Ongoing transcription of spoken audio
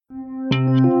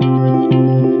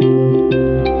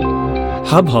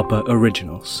Hubhopper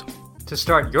Originals. To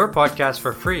start your podcast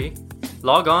for free,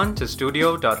 log on to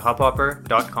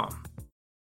studio.hubhopper.com.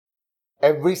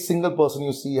 Every single person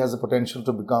you see has the potential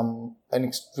to become an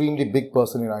extremely big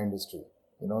person in our industry.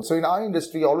 So in our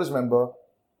industry, always remember,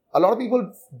 a lot of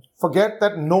people forget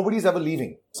that nobody's ever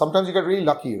leaving. Sometimes you get really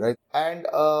lucky, right? And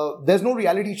there's no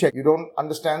reality check. You don't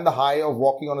understand the high of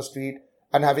walking on a street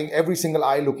and having every single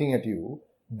eye looking at you.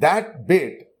 That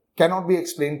bit cannot be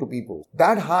explained to people.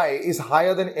 That high is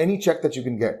higher than any check that you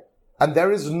can get. And there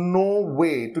is no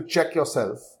way to check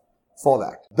yourself for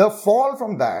that. The fall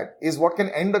from that is what can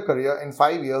end a career in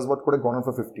 5 years, what could have gone on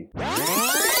for 50.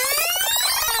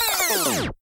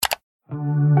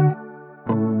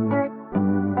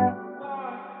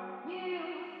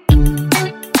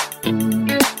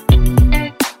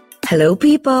 Hello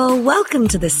people, welcome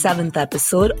to the 7th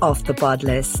episode of The Pod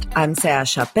List. I'm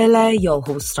Sayasha Pillai, your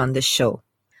host on the show.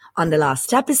 On the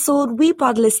last episode, we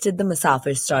podlisted the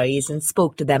Musafir stories and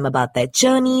spoke to them about their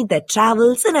journey, their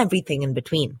travels and everything in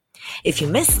between. If you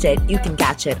missed it, you can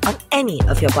catch it on any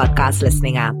of your podcast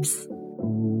listening apps.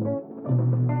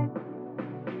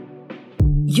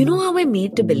 You know how we're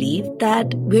made to believe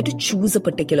that we're to choose a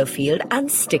particular field and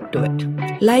stick to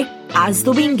it? Like, as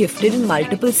though being gifted in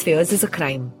multiple spheres is a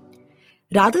crime.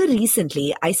 Rather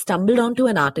recently, I stumbled onto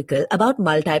an article about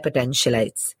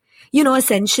multi-potentialites.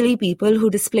 Essentially people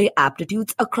who display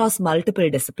aptitudes across multiple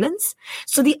disciplines.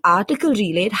 So the article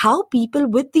relayed how people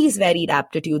with these varied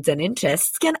aptitudes and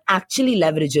interests can actually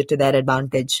leverage it to their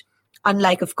advantage.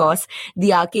 Unlike, of course,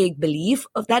 the archaic belief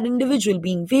of that individual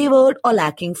being wayward or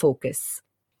lacking focus.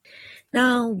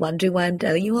 Now, wondering why I'm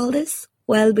telling you all this?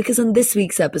 Well, because on this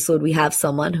week's episode, we have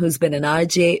someone who's been an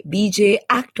RJ, BJ,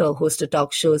 actor, host of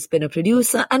talk shows, been a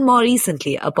producer, and more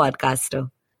recently, a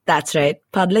podcaster. That's right,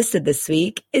 Podlisted this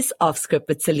week is Off Script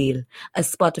with Salil, a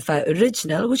Spotify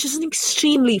original, which is an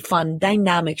extremely fun,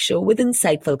 dynamic show with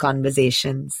insightful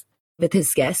conversations. With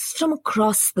his guests from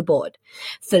across the board,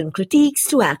 film critiques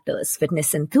to actors,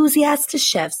 fitness enthusiasts to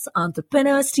chefs,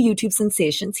 entrepreneurs to YouTube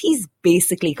sensations, he's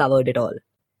basically covered it all.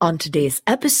 On today's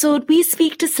episode, we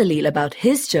speak to Salil about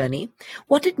his journey,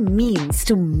 what it means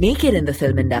to make it in the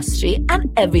film industry,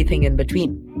 and everything in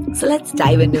between. So let's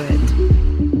dive into it.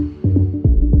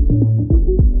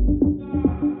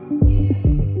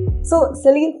 So,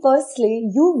 Salil, firstly,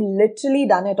 you've literally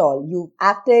done it all. You've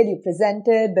acted, you've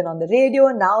presented, been on the radio,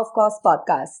 and now, of course,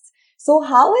 podcasts. So,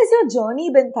 how has your journey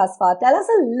been thus far? Tell us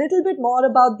a little bit more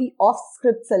about the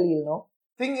off-script Salil, no?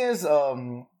 Thing is,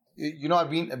 I've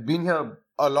been here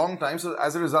a long time. So,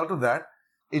 as a result of that,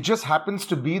 it just happens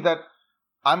to be that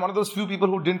I'm one of those few people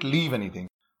who didn't leave anything.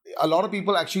 A lot of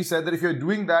people actually said that if you're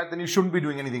doing that, then you shouldn't be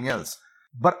doing anything else.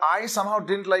 But I somehow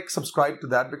didn't subscribe to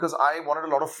that because I wanted a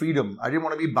lot of freedom. I didn't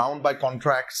want to be bound by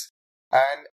contracts.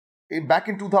 And back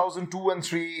in 2002 and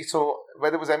 3, so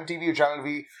whether it was MTV or Channel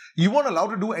V, you weren't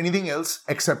allowed to do anything else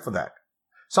except for that.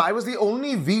 So I was the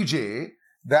only VJ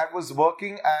that was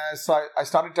working I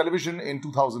started television in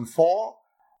 2004.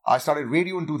 I started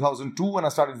radio in 2002 and I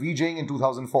started VJing in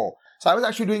 2004. So I was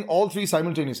actually doing all three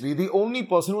simultaneously. The only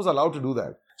person who was allowed to do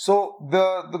that. So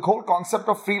the whole concept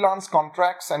of freelance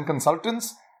contracts and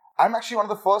consultants, I'm actually one of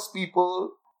the first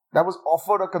people that was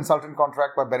offered a consultant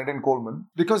contract by Bennett & Coleman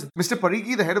because Mr.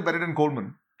 Parikhi, the head of Bennett &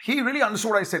 Coleman, he really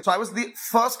understood what I said. So I was the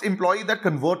first employee that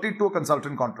converted to a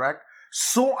consultant contract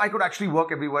so I could actually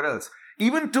work everywhere else.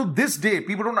 Even to this day,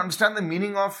 people don't understand the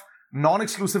meaning of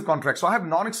non-exclusive contracts. So I have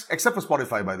except for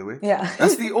Spotify, by the way. Yeah.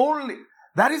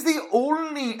 That is the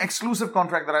only exclusive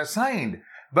contract that I signed.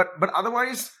 But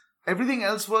otherwise, everything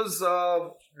else was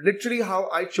literally how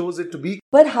I chose it to be.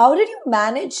 But how did you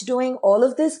manage doing all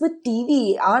of this with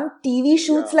TV? Aren't TV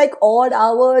shoots like odd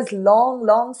hours,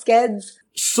 long skeds?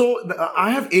 So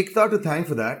I have Ekta to thank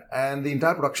for that and the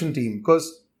entire production team.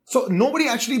 So nobody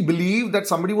actually believed that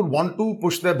somebody would want to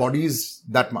push their bodies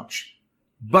that much.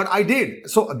 But I did.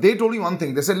 So they told me one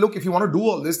thing. They said, look, if you want to do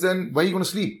all this, then where are you going to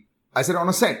sleep? I said, on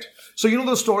a set. So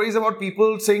those stories about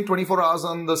people saying 24 hours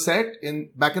on the set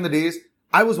back in the days,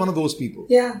 I was one of those people.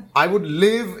 Yeah. I would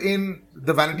live in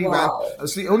the vanity van.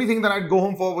 The only thing that I'd go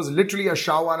home for was literally a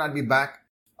shower and I'd be back.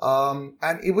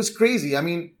 And it was crazy. I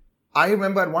mean, I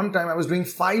remember at one time I was doing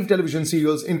 5 television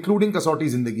serials, including Kasauti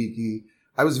Zindagi Ki.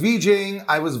 I was VJing,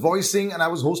 I was voicing, and I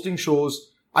was hosting shows.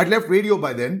 I'd left radio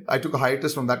by then. I took a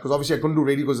hiatus from that because obviously I couldn't do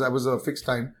radio because I was a fixed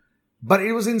time. But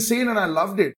it was insane and I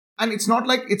loved it. And it's not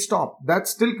like it stopped. That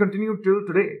still continued till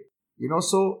today.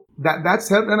 So that's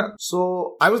helped. And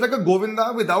so I was like a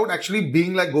Govinda without actually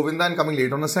being like Govinda and coming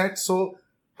late on a set. So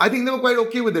I think they were quite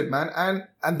okay with it, man.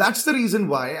 And that's the reason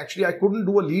why actually I couldn't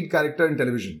do a lead character in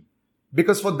television.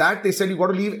 Because for that, they said, you got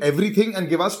to leave everything and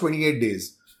give us 28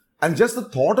 days. And just the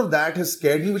thought of that has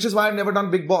scared me, which is why I've never done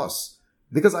Big Boss.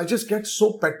 Because I just get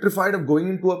so petrified of going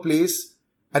into a place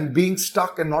and being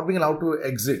stuck and not being allowed to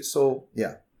exit. So,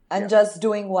 yeah. And just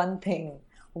doing one thing.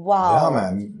 Wow. Yeah,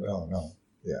 man. No.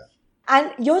 Yeah.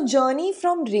 And your journey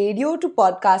from radio to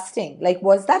podcasting, like,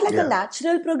 was that like Yeah. a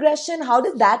natural progression? How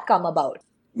did that come about?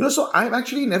 So I've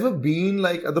actually never been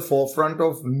like at the forefront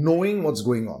of knowing what's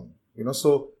going on.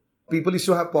 So people used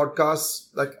to have podcasts,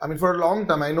 for a long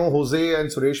time. I know Jose and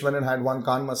Suresh Menon had one,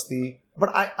 Khan Masti.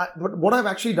 But but what I've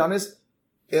actually done is,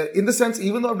 in the sense,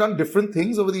 even though I've done different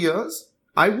things over the years,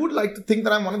 I would like to think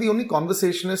that I'm one of the only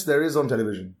conversationalists there is on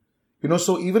television.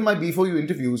 So even my Before You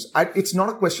interviews, it's not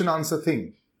a question-answer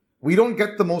thing. We don't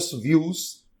get the most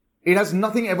views. It has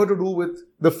nothing ever to do with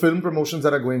the film promotions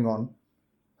that are going on.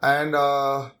 And,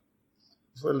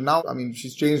 now,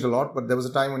 she's changed a lot, but there was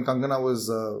a time when Kangana was,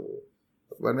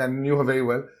 when I knew her very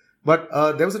well. But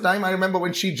there was a time, I remember,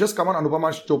 when she just come on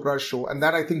Anupama Chopra's show, and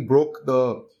that, I think, broke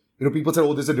the, people said,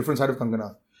 oh, this is a different side of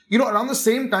Kangana. Around the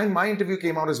same time, my interview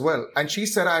came out as well. And she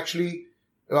said, actually,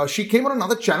 she came on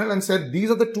another channel and said,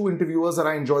 these are the two interviewers that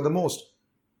I enjoy the most.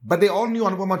 But they all knew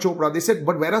Anupama Chopra. They said,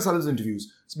 but where are Salil's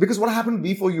interviews? Because what happened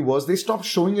Before You was, they stopped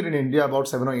showing it in India about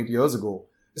 7 or 8 years ago.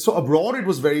 So abroad, it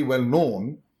was very well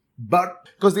known. But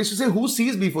because they used to say, who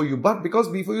sees Before You? But because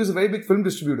Before You is a very big film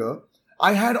distributor,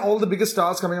 I had all the biggest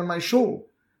stars coming on my show.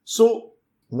 So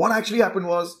what actually happened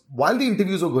was, while the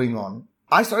interviews were going on,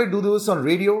 I started to do this on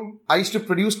radio. I used to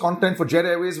produce content for Jet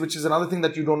Airways, which is another thing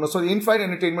that you don't know. So the in-flight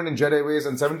entertainment in Jet Airways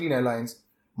and 17 airlines,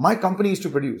 my company used to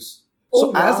produce.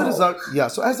 So as a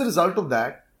result of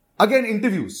that, again,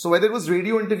 interviews. So whether it was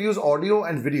radio interviews, audio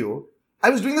and video,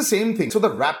 I was doing the same thing. So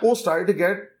the rapport started to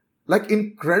get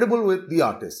incredible with the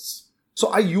artists. So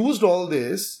I used all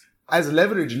this as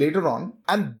leverage later on.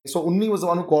 And so Unni was the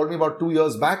one who called me about 2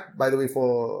 years back, by the way,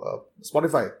 for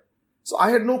Spotify. So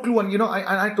I had no clue. And,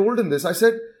 I told him this. I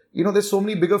said, there's so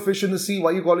many bigger fish in the sea.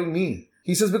 Why are you calling me?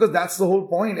 He says, because that's the whole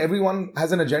point. Everyone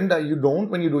has an agenda. You don't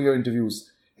when you do your interviews.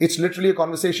 It's literally a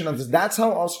conversation on this. That's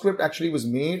how our script actually was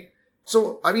made.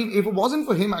 So, if it wasn't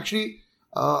for him, actually,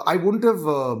 I wouldn't have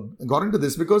got into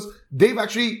this, because they've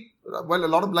actually, a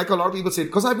lot of people say,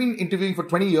 because I've been interviewing for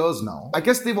 20 years now. I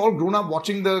guess they've all grown up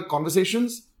watching the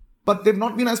conversations, but they've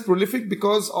not been as prolific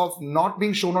because of not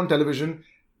being shown on television.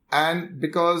 And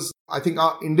because I think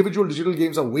our individual digital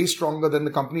games are way stronger than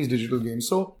the company's digital games.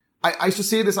 So I used to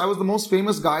say this, I was the most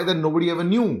famous guy that nobody ever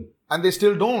knew, and they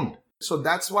still don't. So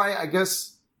that's why I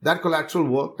guess that collateral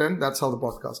worked, and that's how the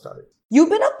podcast started. You've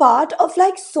been a part of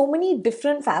so many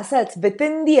different facets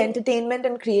within the entertainment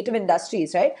and creative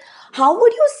industries, right? How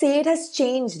would you say it has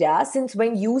changed, since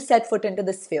when you set foot into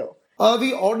this sphere?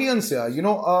 The audience,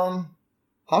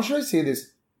 how should I say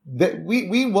this?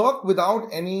 We worked without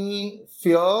any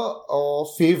fear or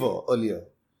favor earlier.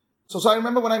 So I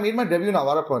remember when I made my debut in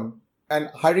Avarapan and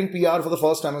hiring PR for the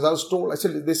first time, as I was told,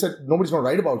 they said, nobody's going to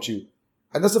write about you.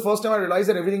 And that's the first time I realized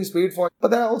that everything is paid for.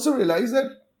 But then I also realized that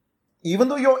even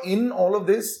though you're in all of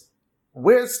this,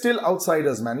 we're still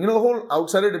outsiders, man. The whole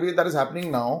outsider debate that is happening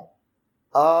now,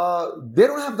 they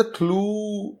don't have the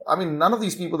clue. None of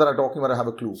these people that are talking about it have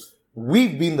a clue.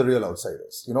 We've been the real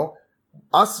outsiders,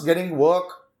 Us getting work.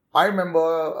 I remember,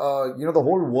 the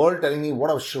whole world telling me what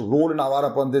a role in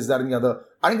Avarapan, this, that and the other.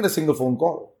 I didn't get a single phone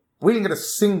call. We didn't get a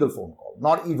single phone call.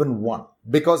 Not even one.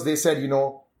 Because they said,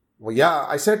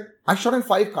 I said, I shot in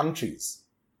 5 countries.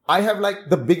 I have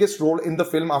the biggest role in the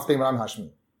film after Imran Hashmi.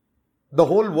 The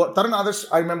whole world, Taran Adarsh,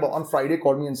 I remember on Friday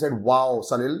called me and said, wow,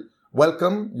 Salil,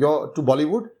 welcome to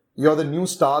Bollywood. You're the new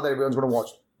star that everyone's going to watch.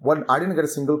 Well, I didn't get a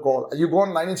single call. You go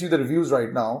online and see the reviews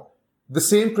right now. The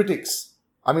same critics,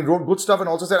 wrote good stuff and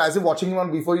also said, as if watching him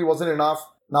on Before You wasn't enough.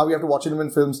 Now we have to watch him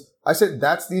in films. I said,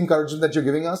 that's the encouragement that you're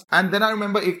giving us. And then I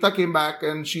remember Ekta came back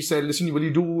and she said, listen, will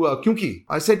you do Kyunki?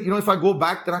 I said, if I go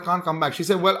back, then I can't come back. She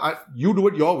said, well, you do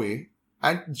it your way.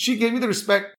 And she gave me the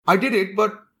respect. I did it,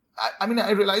 but I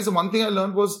realized the one thing I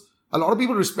learned was a lot of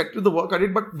people respected the work I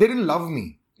did, but they didn't love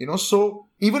me. So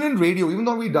even in radio, even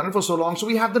though we've done it for so long, so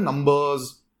we have the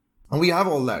numbers and we have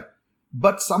all that.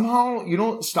 But somehow,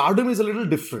 stardom is a little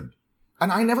different.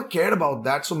 And I never cared about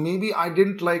that. So maybe I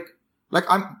didn't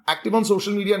I'm active on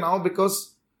social media now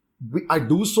because I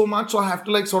do so much. So I have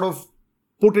to sort of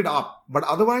put it up. But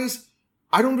otherwise,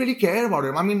 I don't really care about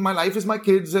it. My life is my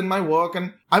kids and my work,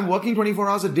 and I'm working 24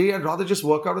 hours a day. I'd rather just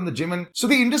work out in the gym. And so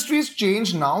the industry has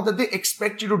changed now that they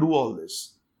expect you to do all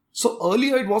this. So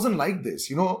earlier it wasn't like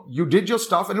this. You did your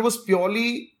stuff and it was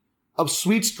purely a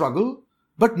sweet struggle.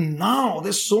 But now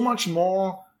there's so much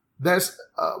more. There's,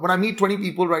 when I meet 20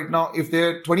 people right now, if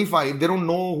they're 25, they don't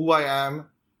know who I am.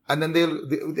 And then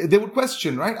they would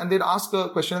question, right? And they'd ask a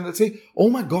question and they'd say, "Oh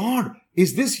my God,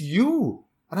 is this you?"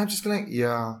 And I'm just like,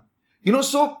 yeah.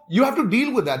 So you have to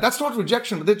deal with that. That's not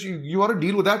rejection, but that you ought to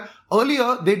deal with that. Earlier,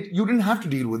 you didn't have to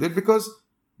deal with it because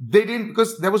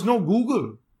there was no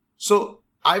Google. So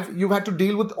you've had to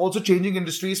deal with also changing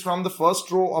industries from the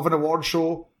first row of an award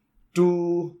show to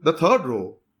the third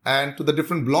row and to the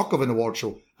different block of an award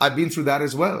show. I've been through that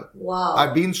as well. Wow.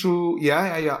 I've been through,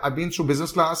 I've been through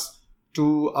business class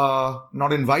to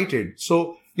not invited.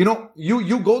 So, you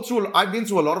go through, I've been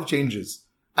through a lot of changes.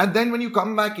 And then when you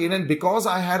come back in, and because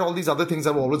I had all these other things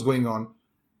that were always going on,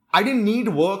 I didn't need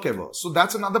work ever. So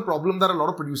that's another problem that a lot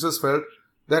of producers felt,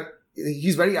 that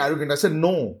he's very arrogant. I said,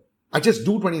 no, I just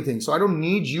do 20 things. So I don't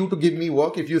need you to give me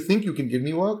work. If you think you can give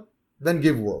me work, then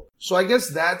give work. So I guess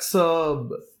that's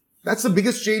the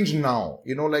biggest change now,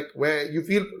 where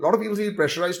a lot of people feel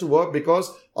pressurized to work because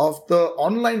of the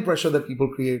online pressure that people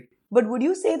create. But would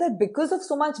you say that because of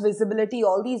so much visibility,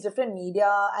 all these different media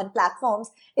and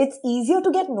platforms, it's easier to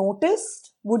get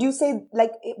noticed? Would you say,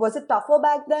 was it tougher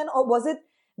back then, or was it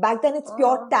back then it's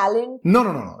pure talent?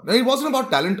 No. It wasn't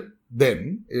about talent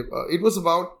then. It was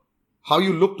about how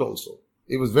you looked also.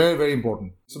 It was very, very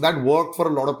important. So that worked for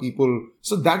a lot of people.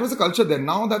 So that was the culture then.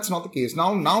 Now that's not the case.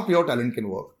 Now pure talent can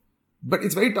work. But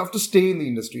it's very tough to stay in the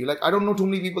industry. I don't know too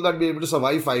many people that will be able to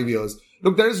survive 5 years.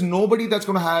 Look, there is nobody that's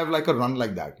going to have a run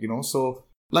like that, So,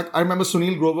 I remember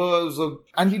Sunil Grover,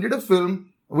 and he did a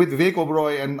film with Vivek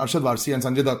Oberoi and Arshad Varsi and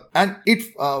Sanjay Dutt. And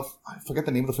I forget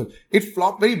the name of the film. It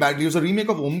flopped very badly. It was a remake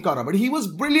of Omkara, but he was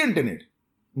brilliant in it.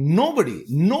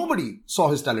 Nobody saw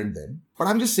his talent then. But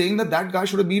I'm just saying that guy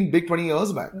should have been big 20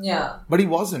 years back. Yeah. But he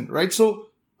wasn't, right? So,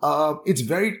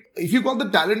 if you got the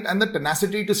talent and the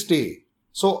tenacity to stay.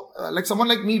 So, someone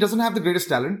like me doesn't have the greatest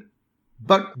talent,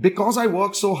 but because I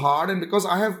work so hard and because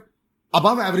I have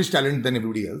above average talent than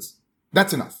everybody else,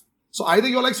 that's enough. So either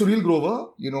you're like Sunil Grover,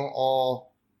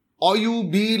 or you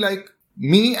be like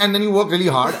me and then you work really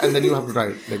hard and then you have to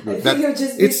try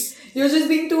it. You're just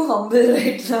being too humble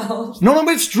right now. No,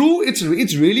 but it's true. It's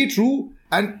really true.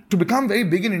 And to become very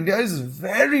big in India is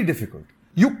very difficult.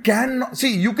 You can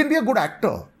be a good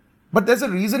actor, but there's a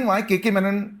reason why KK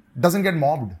Menon doesn't get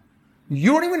mobbed.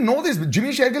 You don't even know this. Jimmy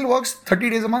Shergill works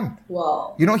 30 days a month.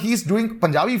 Wow. He's doing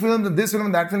Punjabi films and this film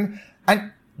and that film.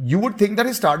 And you would think that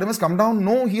his stardom has come down.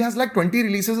 No, he has 20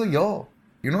 releases a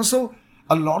year. So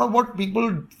a lot of what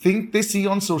people think they see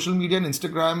on social media and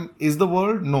Instagram is the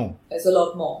world. No. There's a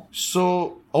lot more.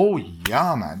 So, oh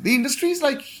yeah, man. The industry is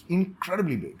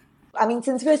incredibly big. I mean,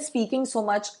 since we're speaking so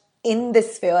much in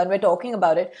this sphere and we're talking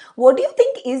about it, what do you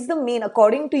think is the main,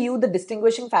 according to you, the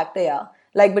distinguishing factor,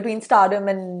 between stardom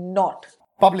and not?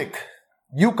 Public.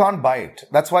 You can't buy it.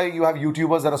 That's why you have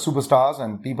YouTubers that are superstars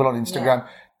and people on Instagram. Yeah.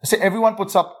 Say everyone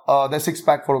puts up their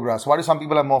six-pack photographs. Why do some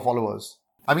people have more followers?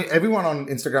 I mean, everyone on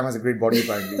Instagram has a great body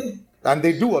apparently. And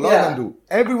they do. A lot of them do.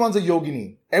 Everyone's a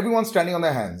yogini. Everyone's standing on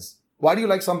their hands. Why do you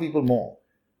like some people more?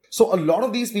 So a lot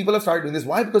of these people have started doing this.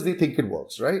 Why? Because they think it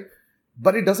works, right?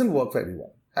 But it doesn't work for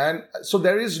everyone. And so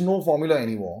there is no formula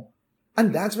anymore.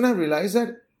 And that's when I realized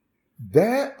that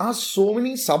there are so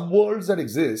many subworlds that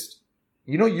exist.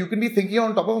 You can be thinking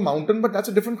on top of a mountain, but that's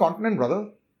a different continent, brother.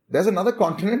 There's another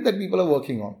continent that people are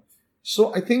working on.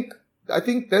 So I think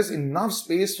there's enough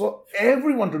space for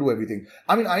everyone to do everything.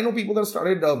 I mean, I know people that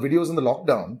started videos in the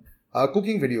lockdown,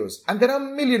 cooking videos. And there are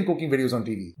a million cooking videos on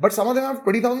TV. But some of them have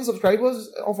 20,000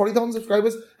 subscribers or 40,000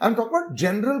 subscribers. I'm talking about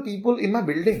general people in my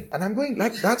building. And I'm going,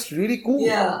 that's really cool.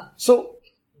 Yeah. So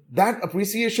that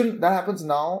appreciation that happens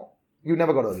now, you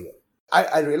never got earlier.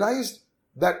 I realized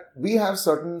that we have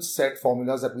certain set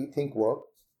formulas that we think work,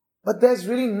 but there's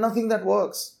really nothing that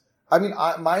works. I mean,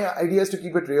 my idea is to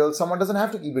keep it real. Someone doesn't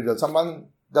have to keep it real. Someone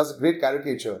does a great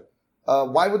caricature.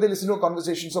 Why would they listen to a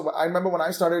conversation? So I remember when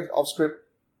I started off script,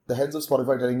 the heads of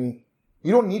Spotify telling me,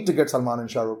 you don't need to get Salman and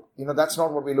Shah Rukh. That's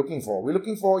not what we're looking for. We're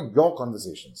looking for your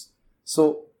conversations.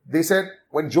 So they said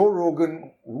when Joe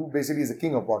Rogan, who basically is the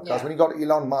king of podcasts, when he got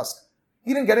Elon Musk,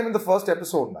 he didn't get him in the first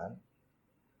episode, man.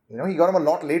 He got him a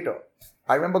lot later.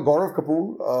 I remember Gaurav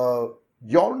Kapoor,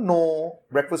 y'all know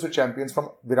Breakfast with Champions from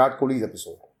Virat Kohli's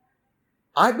episode.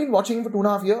 I've been watching him for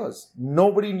 2.5 years.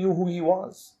 Nobody knew who he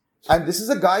was. And this is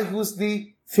a guy who's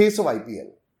the face of IPL.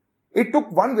 It took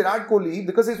one Virat Kohli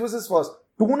because it was his first.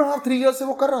 2.5, 3 years se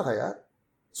wo kar raha tha, yaar.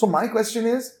 So my question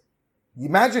is,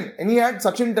 imagine, and he had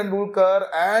Sachin Tendulkar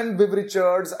and Viv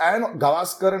Richards and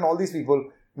Gavaskar and all these people.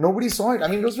 Nobody saw it. I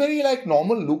mean, it was very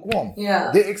normal, lukewarm.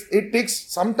 Yeah. It takes,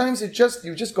 sometimes you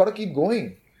just got to keep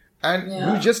going. And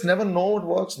you just never know what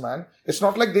works, man. It's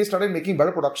not like they started making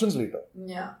better productions later.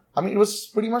 Yeah. I mean, it was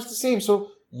pretty much the same.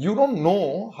 So you don't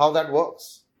know how that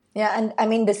works. Yeah, and I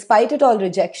mean, despite it all,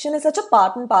 rejection is such a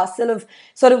part and parcel of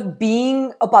sort of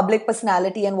being a public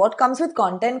personality. And what comes with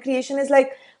content creation is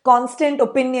like constant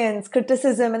opinions,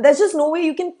 criticism, and there's just no way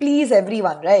you can please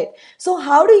everyone, right? So,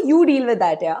 how do you deal with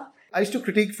that, yeah? I used to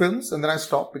critique films and then I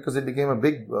stopped because it became a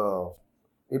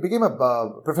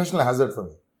professional hazard for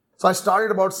me. So I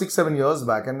started about 6-7 years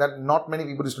back, and that not many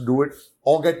people used to do it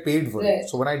or get paid for it.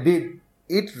 So when I did,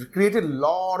 it created a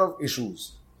lot of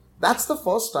issues. That's the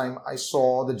first time I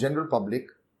saw the general public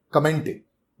commenting,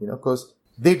 because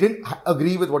they didn't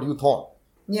agree with what you thought.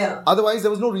 Yeah. Otherwise,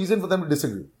 there was no reason for them to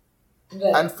disagree.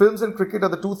 Right. And films and cricket are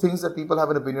the two things that people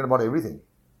have an opinion about everything.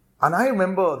 And I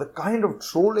remember the kind of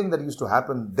trolling that used to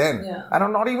happen then. Yeah. And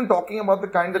I'm not even talking about the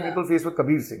kind that people face with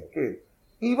Kabir Singh. Okay.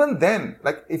 Even then,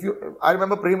 I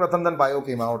remember Prem Ratan bio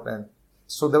came out, and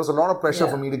so there was a lot of pressure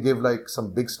for me to give like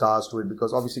some big stars to it,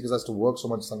 because I has to work so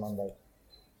much Salman Bhai.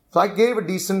 So I gave a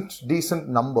decent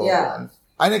number and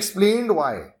explained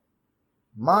why.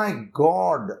 My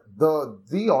God,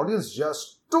 the audience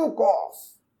just took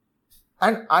off.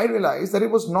 And I realized that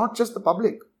it was not just the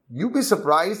public. You'd be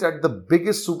surprised at the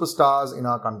biggest superstars in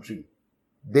our country.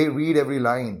 They read every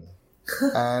line.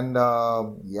 And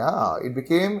it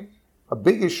became a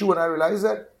big issue when I realized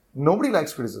that nobody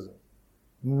likes criticism.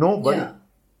 Nobody. Yeah.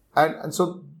 And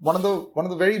so one of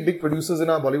the very big producers in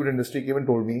our Bollywood industry came and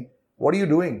told me, "What are you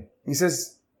doing?" He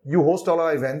says, "You host all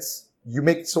our events. You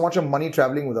make so much of money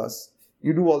traveling with us.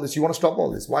 You do all this. You want to stop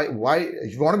all this. Why?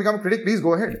 If you want to become a critic, please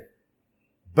go ahead.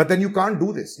 But then you can't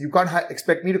do this. You can't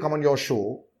expect me to come on your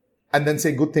show and then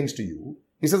say good things to you."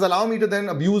 He says, "Allow me to then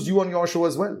abuse you on your show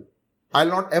as well. I'll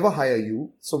not ever hire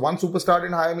you." So one superstar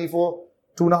didn't hire me for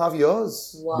 2.5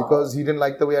 years because he didn't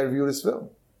like the way I reviewed his film.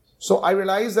 So I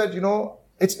realized that,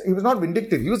 he was not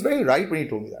vindictive. He was very right when he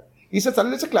told me that. He said,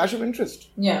 suddenly it's a clash of interest.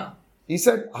 Yeah. He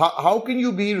said, how can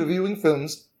you be reviewing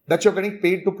films that you're getting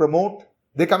paid to promote?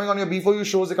 They're coming on your B4U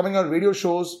shows, they're coming on radio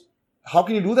shows. How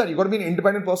can you do that? You've got to be an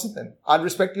independent person then. I'll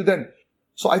respect you then.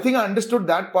 So I think I understood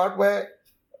that part where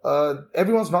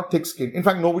everyone's not thick-skinned. In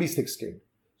fact, nobody's thick-skinned.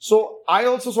 So I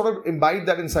also sort of imbibed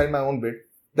that inside my own bit,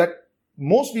 that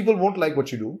most people won't like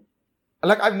what you do.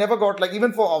 Like I've never got, like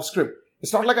even for off script,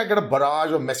 it's not like I get a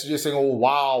barrage of messages saying, "Oh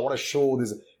wow, what a show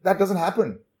this is." That doesn't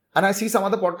happen. And I see some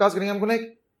other podcasts getting, I'm going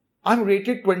like, I'm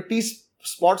rated 20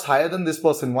 spots higher than this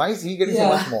person. Why is he getting so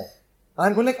much more? And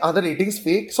I'm going like, are the ratings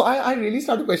fake? So I really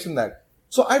start to question that.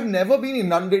 So I've never been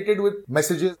inundated with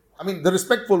messages. I mean, the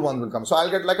respectful ones will come. So I'll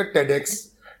get like a TEDx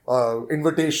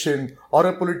invitation or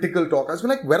a political talk. I was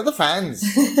like, where are the fans?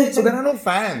 So there are no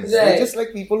fans. Right. They're just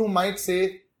like people who might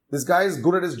say, this guy is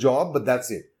good at his job, but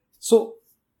that's it. So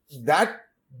that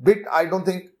bit, I don't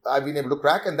think I've been able to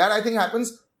crack. And that I think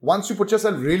happens once you put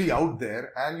yourself really out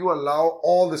there and you allow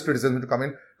all this criticism to come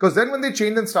in. Because then when they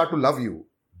change and start to love you,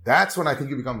 that's when I think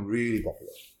you become really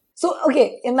popular. So,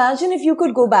 okay, imagine if you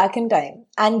could go back in time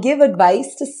and give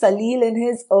advice to Salil in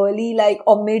his early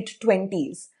or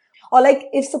mid-20s. Or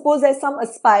if suppose there's some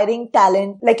aspiring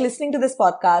talent, listening to this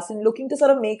podcast and looking to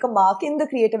sort of make a mark in the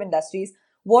creative industries,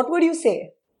 what would you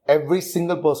say? Every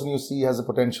single person you see has the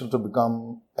potential to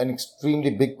become an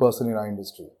extremely big person in our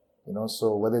industry.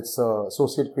 So whether it's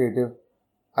associate creative,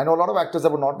 I know a lot of actors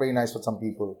that were not very nice for some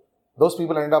people. Those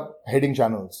people end up heading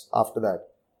channels after that.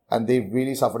 And they've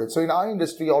really suffered it. So in our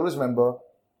industry, always remember,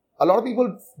 a lot of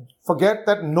people forget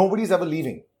that nobody's ever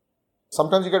leaving.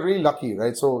 Sometimes you get really lucky,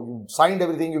 right? So you signed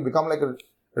everything, you become like a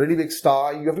really big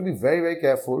star. You have to be very, very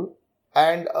careful.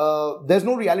 And there's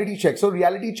no reality check. So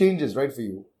reality changes, right, for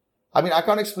you. I mean, I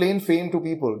can't explain fame to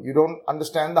people. You don't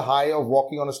understand the high of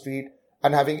walking on a street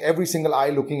and having every single eye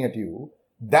looking at you.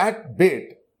 That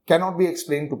bit cannot be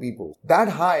explained to people. That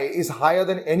high is higher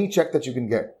than any check that you can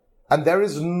get. And there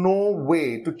is no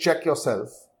way to check yourself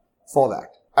for that.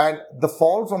 And the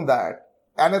fall from that,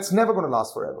 and it's never going to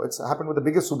last forever. It's happened with the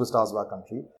biggest superstars of our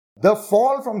country. The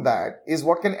fall from that is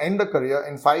what can end a career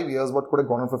in 5 years, what could have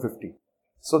gone on for 50.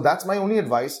 So that's my only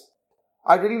advice.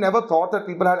 I really never thought that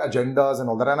people had agendas and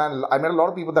all that. And I met a lot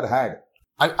of people that had.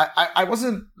 I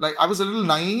wasn't I was a little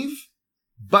naive,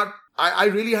 but I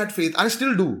really had faith. I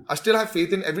still do. I still have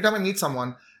faith in every time I meet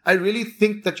someone. I really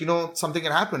think that, something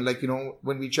can happen.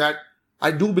 When we chat, I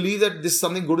do believe that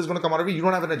something good is going to come out of it. You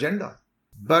don't have an agenda.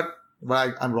 But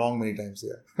I'm wrong many times,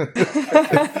 yeah.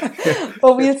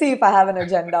 Well, we'll see if I have an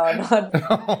agenda or not.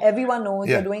 Everyone knows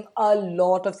you're doing a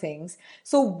lot of things.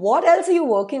 So what else are you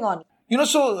working on?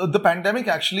 So the pandemic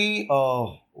actually,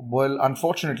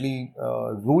 unfortunately,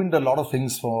 ruined a lot of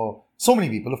things for so many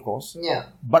people, of course. Yeah.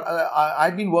 But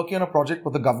I've been working on a project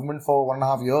with the government for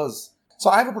 1.5 years. So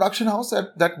I have a production house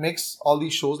that makes all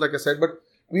these shows, like I said, but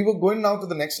we were going now to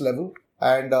the next level.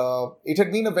 And it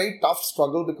had been a very tough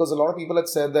struggle because a lot of people had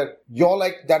said that you're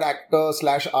like that actor /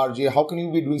 RJ. How can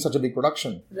you be doing such a big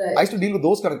production? Right. I used to deal with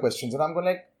those kind of questions. And I'm going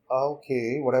like,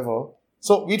 okay, whatever.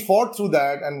 So we'd fought through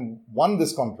that and won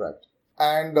this contract.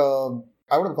 And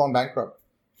I would have gone bankrupt.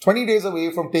 20 days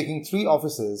away from taking 3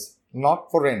 offices,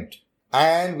 not for rent.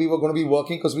 And we were going to be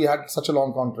working because we had such a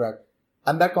long contract.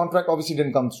 And that contract obviously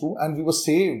didn't come through. And we were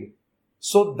saved.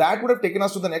 So that would have taken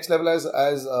us to the next level as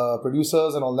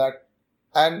producers and all that.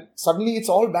 And suddenly it's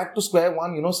all back to square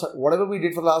one, you know, whatever we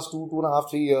did for the last 2.5,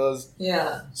 3 years.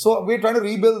 Yeah. So we're trying to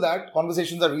rebuild that.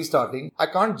 Conversations are restarting. I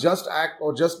can't just act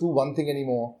or just do one thing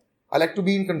anymore. I like to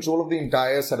be in control of the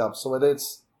entire setup. So whether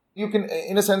it's, you can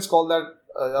in a sense call that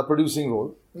a producing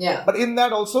role. Yeah. But in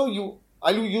that also,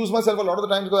 I use myself a lot of the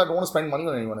times because I don't want to spend money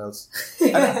on anyone else.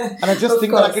 And I just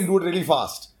think that I can do it really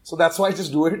fast. So that's why I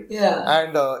just do it. Yeah.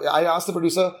 And I asked the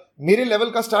producer, मेरे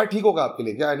level का start ठीक होगा आपके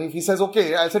लिए क्या? And if he says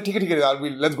okay, I said ठीक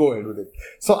है, let's go ahead with it.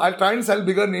 So I'll try and sell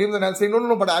bigger names and I'll say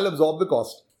no, but I'll absorb the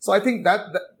cost. So I think that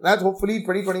hopefully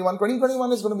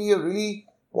 2021 is going to be a really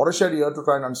watershed year to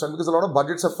try and understand, because a lot of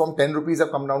budgets from 10 rupees have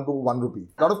come down to 1 rupee.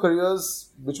 A lot of careers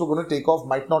which were going to take off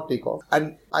might not take off.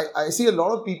 And I see a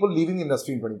lot of people leaving the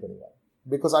industry in 2021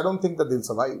 because I don't think that they'll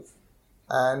survive.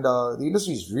 And the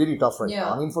industry is really tough right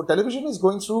now. I mean, for television, it's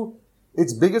going through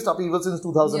its biggest upheaval since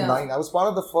 2009. Yeah. I was part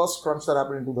of the first crunch that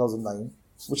happened in 2009,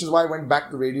 which is why I went back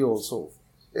to radio also.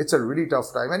 It's a really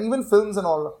tough time. And even films and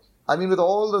all. I mean, with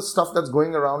all the stuff that's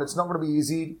going around, it's not going to be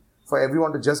easy for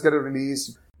everyone to just get a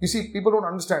release. You see, people don't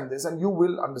understand this, and you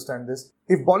will understand this.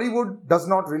 If Bollywood does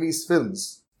not release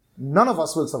films, none of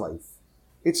us will survive.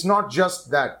 It's not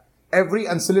just that. Every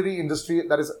ancillary industry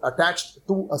that is attached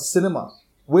to a cinema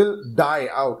will die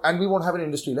out, and we won't have an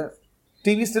industry left.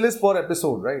 TV still is per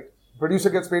episode, right?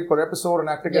 Producer gets paid per episode, an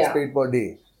actor gets paid per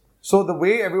day. So the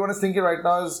way everyone is thinking right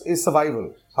now is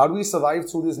survival. How do we survive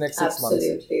through these next 6 months?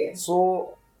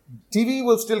 So TV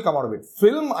will still come out of it.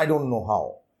 Film, I don't know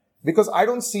how. Because I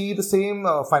don't see the same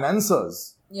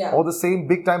financiers or the same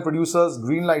big-time producers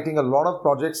greenlighting a lot of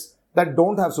projects that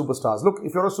don't have superstars. Look,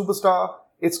 if you're a superstar,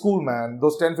 it's cool, man.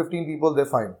 Those 10, 15 people, they're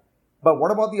fine. But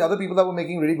what about the other people that were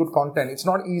making really good content? It's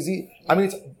not easy. I mean,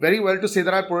 it's very well to say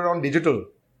that I put it on digital,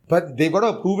 but they've got to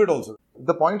approve it also.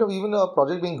 The point of even a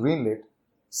project being greenlit,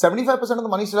 75% of the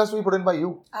money still has to be put in by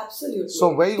you. Absolutely.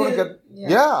 So where are you going to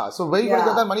get, so where are you going to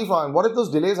get that money from? And what if those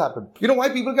delays happen? You know why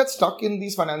people get stuck in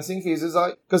these financing phases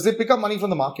are because they pick up money from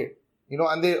the market, you know,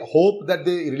 and they hope that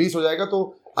they release ho jayega,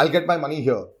 so I'll get my money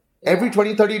here. Every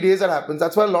 20, 30 days that happens.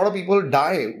 That's why a lot of people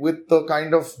die with the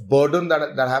kind of burden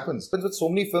that happens. With so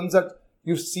many films that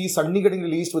you see suddenly getting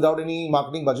released without any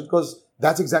marketing budget, because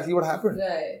that's exactly what happened.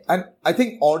 Right. And I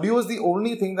think audio is the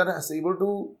only thing that has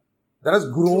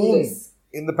grown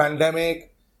in the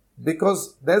pandemic,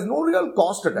 because there's no real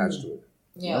cost attached to it.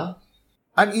 Yeah. You know?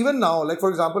 And even now, like for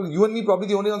example, you and me probably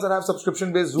the only ones that have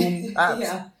subscription-based Zoom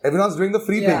apps. Everyone's doing the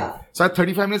free thing. So at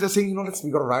 35 minutes, they're saying, you know,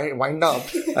 we got to wind up.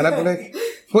 And I'm like,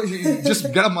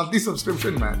 just get a monthly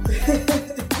subscription, man.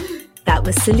 That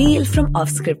was Salil from Off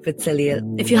Script with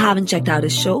Salil. If you haven't checked out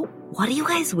his show, what are you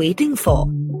guys waiting for?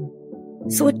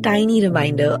 So a tiny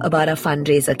reminder about our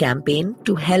fundraiser campaign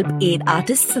to help aid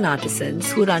artists and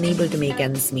artisans who are unable to make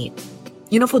ends meet.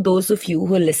 You know, for those of you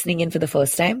who are listening in for the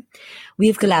first time,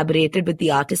 we've collaborated with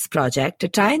the Artists Project to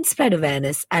try and spread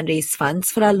awareness and raise funds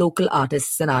for our local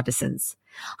artists and artisans.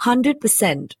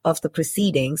 100% of the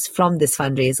proceedings from this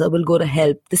fundraiser will go to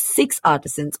help the 6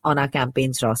 artisans on our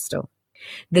campaign's roster.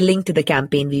 The link to the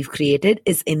campaign we've created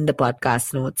is in the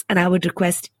podcast notes, and I would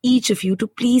request each of you to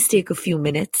please take a few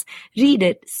minutes, read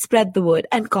it, spread the word,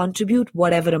 and contribute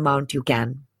whatever amount you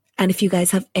can. And if you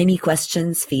guys have any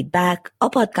questions, feedback, or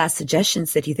podcast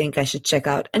suggestions that you think I should check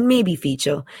out and maybe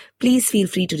feature, please feel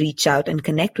free to reach out and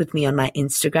connect with me on my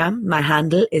Instagram. My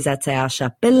handle is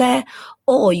 @Sayasha Pillai,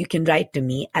 or you can write to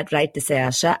me at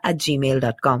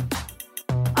writetosayasha@gmail.com.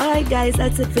 Alright guys,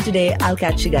 that's it for today. I'll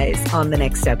catch you guys on the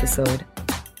next episode.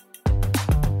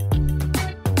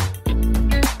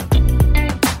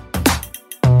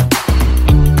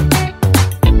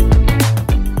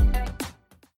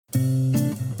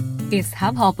 इस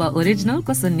Hubhopper original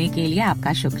को सुनने के लिए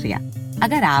आपका शुक्रिया।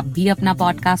 अगर आप भी अपना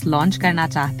पॉडकास्ट लॉन्च करना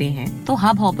चाहते हैं, तो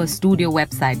हब हॉपर स्टूडियो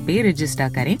वेबसाइट पे रजिस्टर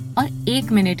करें और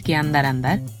 1 मिनट के अंदर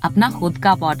अंदर अपना खुद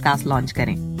का पॉडकास्ट लॉन्च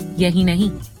करें। यही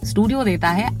नहीं, स्टूडियो देता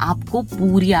है आपको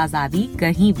पूरी आजादी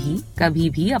कहीं भी कभी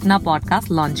भी अपना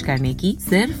पॉडकास्ट लॉन्च करने की,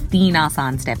 सिर्फ 3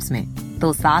 आसान स्टेप्स में।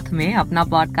 तो साथ में अपना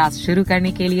पॉडकास्ट शुरू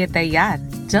करने के लिए तैयार?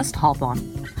 Just hop on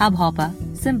Hubhopper,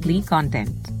 simply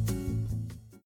content.